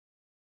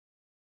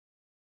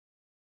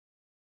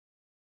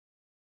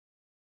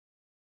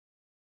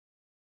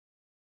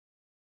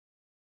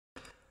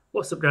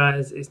What's up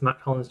guys, it's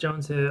Matt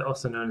Collins-Jones here,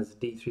 also known as the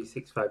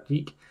D365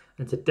 Geek,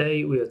 and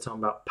today we are talking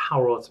about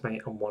Power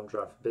Automate on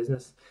OneDrive for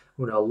Business.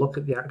 We're going to look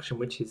at the action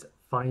which is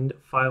find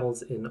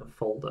files in a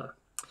folder.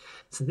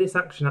 So this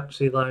action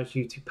actually allows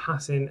you to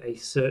pass in a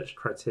search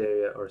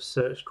criteria or a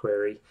search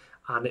query,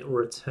 and it will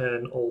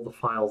return all the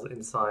files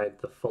inside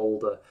the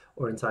folder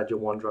or inside your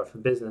OneDrive for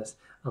Business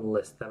and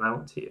list them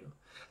out to you.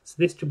 So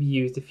this could be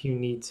used if you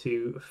need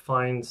to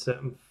find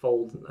certain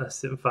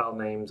certain file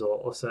names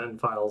or certain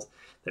files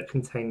that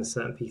contain a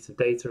certain piece of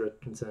data or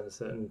contain a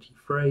certain key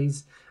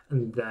phrase,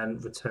 and then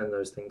return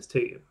those things to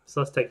you.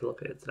 So let's take a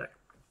look at it today.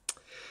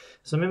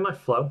 So I'm in my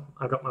flow.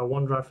 I've got my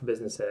OneDrive for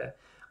Business here.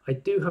 I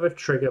do have a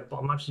trigger, but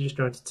I'm actually just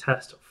going to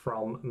test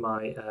from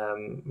my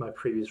my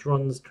previous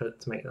runs to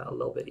make that a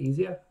little bit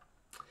easier.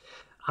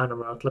 And I'm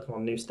going to click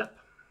on New Step,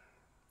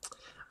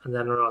 and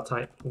then I'm going to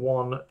type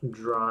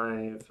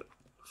OneDrive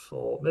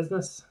for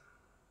Business.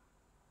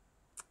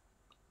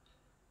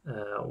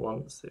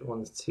 Once it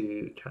wants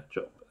to catch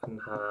up and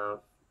have a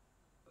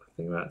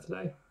thing about it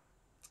today.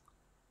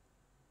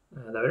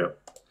 There we go.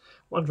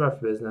 OneDrive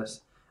for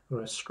Business. I'm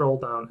going to scroll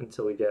down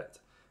until we get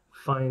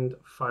Find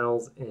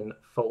Files in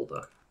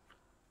Folder.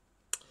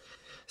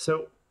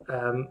 So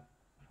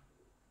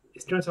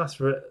it's going to ask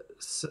for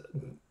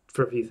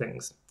a few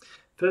things.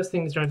 First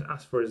thing it's going to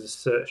ask for is a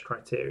search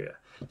criteria.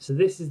 So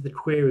this is the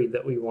query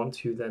that we want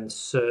to then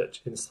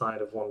search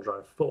inside of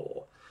OneDrive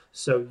for.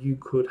 So you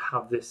could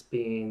have this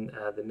being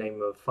the name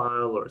of a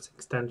file or its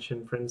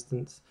extension, for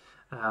instance.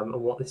 And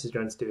what this is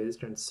going to do is it's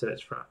going to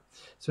search for that.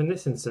 So in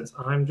this instance,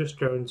 I'm just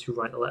going to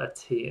write the letter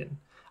T in.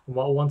 And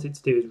what I want it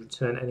to do is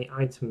return any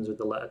items with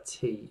the letter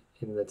T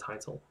in the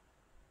title.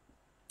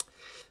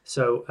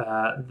 So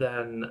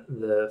then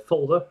the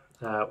folder,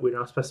 we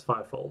now specify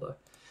a folder.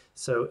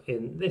 So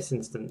in this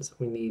instance,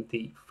 we need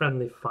the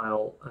friendly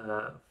file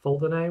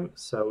folder name.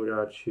 So we're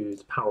going to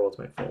choose Power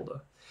Automate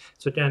folder.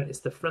 So again, it's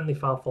the friendly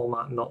file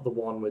format, not the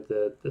one with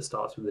the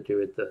starts with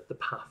the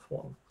path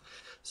one.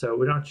 So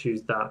we're going to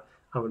choose that,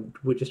 and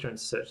we're just going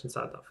to search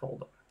inside that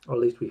folder, or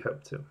at least we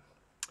hope to.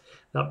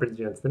 That brings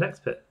me on to the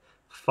next bit,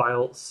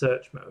 file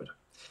search mode.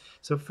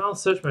 So file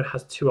search mode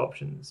has two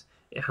options.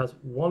 It has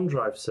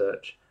OneDrive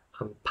search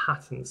and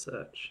pattern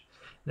search.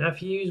 Now,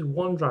 if you use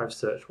OneDrive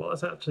search, what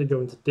that's actually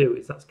going to do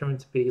is that's going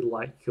to be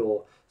like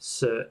your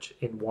search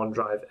in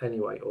OneDrive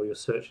anyway, or your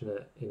search in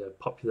a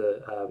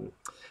popular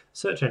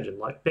search engine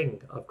like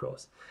Bing, of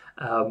course.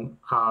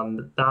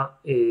 And that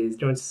is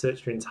going to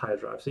search your entire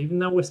drive. So even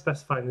though we're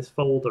specifying this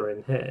folder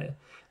in here,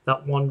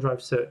 that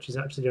OneDrive search is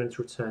actually going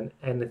to return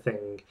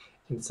anything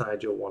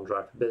inside your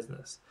OneDrive for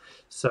Business.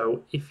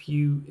 So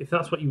if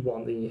that's what you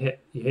want, then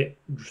you hit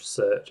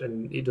search,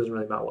 and it doesn't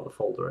really matter what the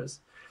folder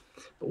is.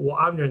 But what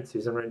I'm going to do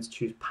is I'm going to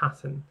choose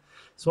pattern.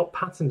 So what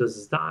pattern does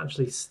is that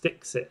actually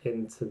sticks it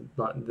into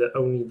like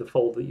only the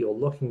folder that you're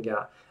looking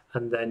at,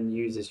 and then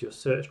uses your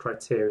search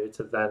criteria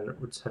to then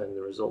return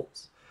the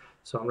results.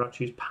 So I'm going to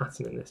choose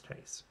pattern in this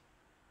case.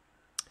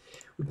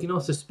 We can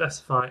also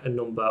specify a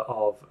number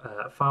of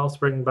files to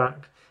bring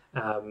back.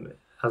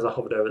 As I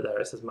hovered over there,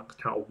 it says max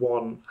count of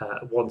 1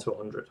 to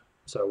 100.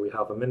 So we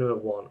have a minimum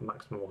of 1, a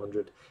maximum of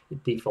 100.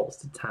 It defaults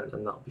to 10,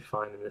 and that'll be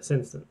fine in this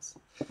instance.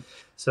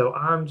 So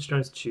I'm just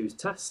going to choose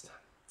test.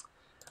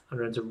 I'm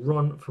going to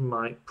run from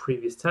my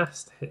previous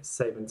test, hit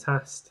save and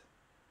test,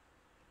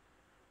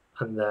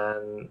 and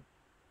then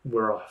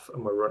we're off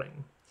and we're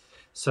running.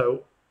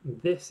 So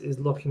this is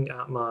looking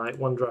at my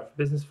OneDrive for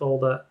Business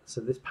folder, so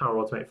this Power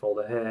Automate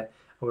folder here, and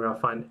we're going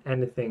to find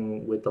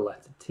anything with the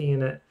letter T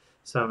in it.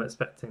 So I'm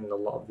expecting a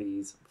lot of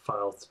these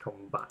files to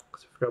come back.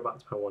 So if I go back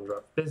to my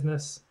OneDrive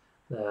Business,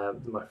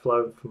 my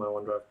flow for my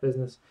OneDrive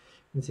Business,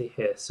 you can see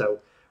here. So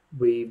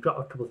we've got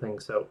a couple of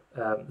things. So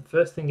the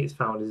first thing it's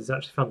found is it's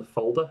actually found the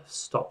folder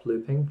Stop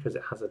Looping, because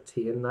it has a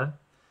T in there.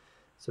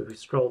 So if we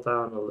scroll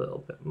down a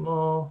little bit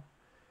more,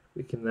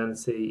 we can then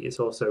see it's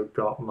also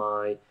got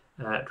my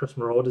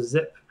customer order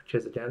zip,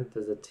 because again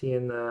there's a T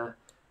in there.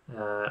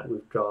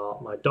 We've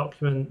got my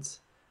document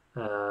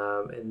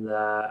in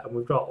there, and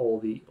we've got all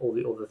the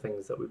other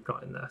things that we've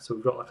got in there. So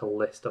we've got like a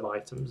list of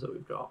items that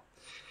we've got.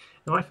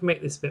 Now I can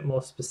make this a bit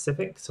more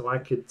specific, so I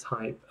could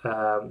type,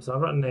 so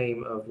I've got a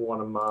name of one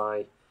of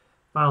my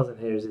files in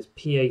here is this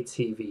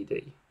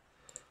PATVD.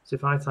 So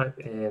if I type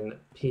in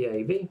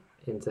PAV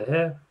into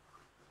here,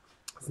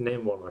 it's the name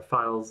of one of my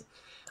files,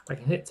 I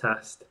can hit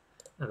test,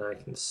 and I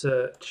can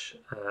search,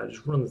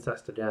 just run the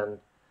test again,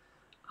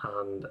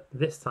 and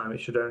this time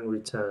it should only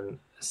return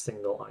a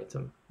single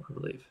item, I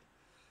believe.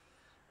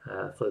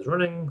 Flow is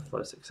running,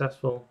 flow is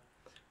successful.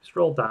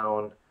 Scroll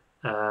down.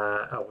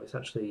 Oh, it's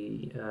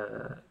actually.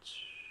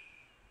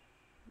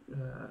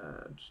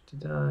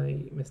 Did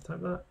I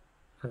mistype that?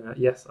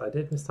 Yes, I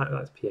did mistype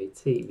that.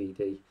 It's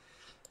PATVD,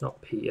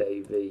 not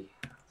PAV.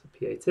 It's a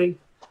PAT.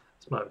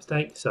 It's my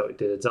mistake. So it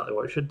did exactly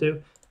what it should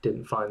do.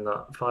 Didn't find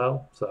that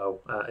file, so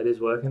it is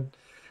working.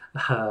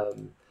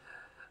 And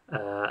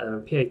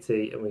then PAT,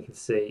 and we can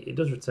see it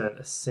does return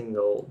a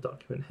single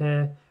document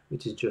here,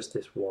 which is just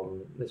this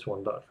one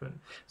document.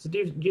 So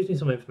it gives me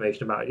some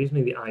information about it. It gives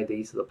me the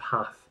ID, so the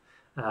path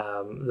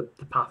the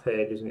path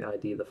here, gives me the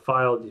ID of the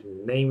file, gives me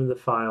the name of the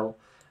file,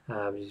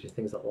 usually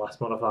things like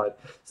last modified.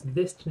 So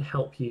this can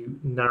help you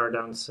narrow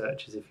down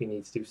searches if you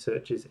need to do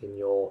searches in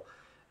your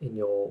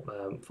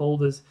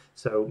folders.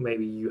 So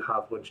maybe you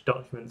have a bunch of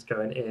documents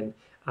going in,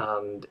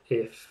 and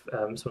if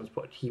someone's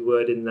put a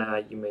keyword in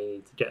there, you may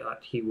need to get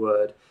that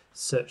keyword,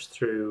 search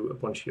through a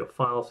bunch of your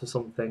files for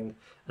something,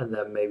 and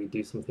then maybe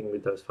do something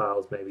with those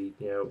files. Maybe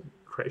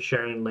create a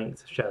sharing link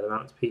to share them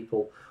out to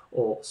people,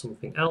 or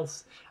something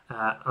else.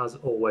 As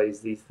always,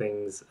 these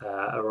things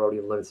are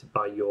already limited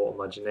by your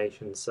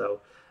imagination. So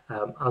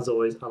as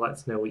always, I'd like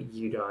to know what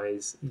you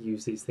guys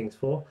use these things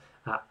for.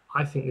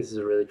 I think this is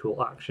a really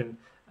cool action.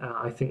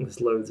 I think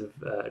there's loads of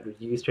good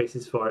use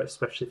cases for it,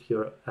 especially if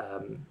you're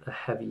a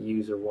heavy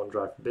user of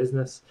OneDrive for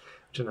Business,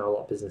 which I know a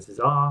lot of businesses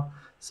are.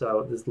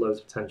 So there's loads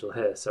of potential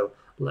here. So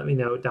let me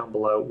know down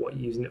below what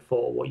you're using it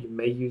for, what you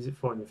may use it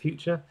for in the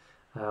future.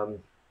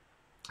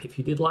 If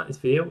you did like this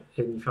video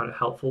and you found it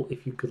helpful,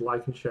 if you could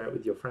like and share it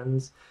with your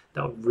friends,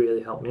 that would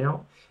really help me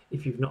out.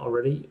 If you've not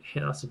already,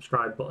 hit that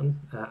subscribe button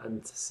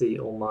and to see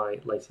all my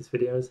latest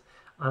videos,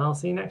 and I'll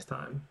see you next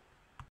time.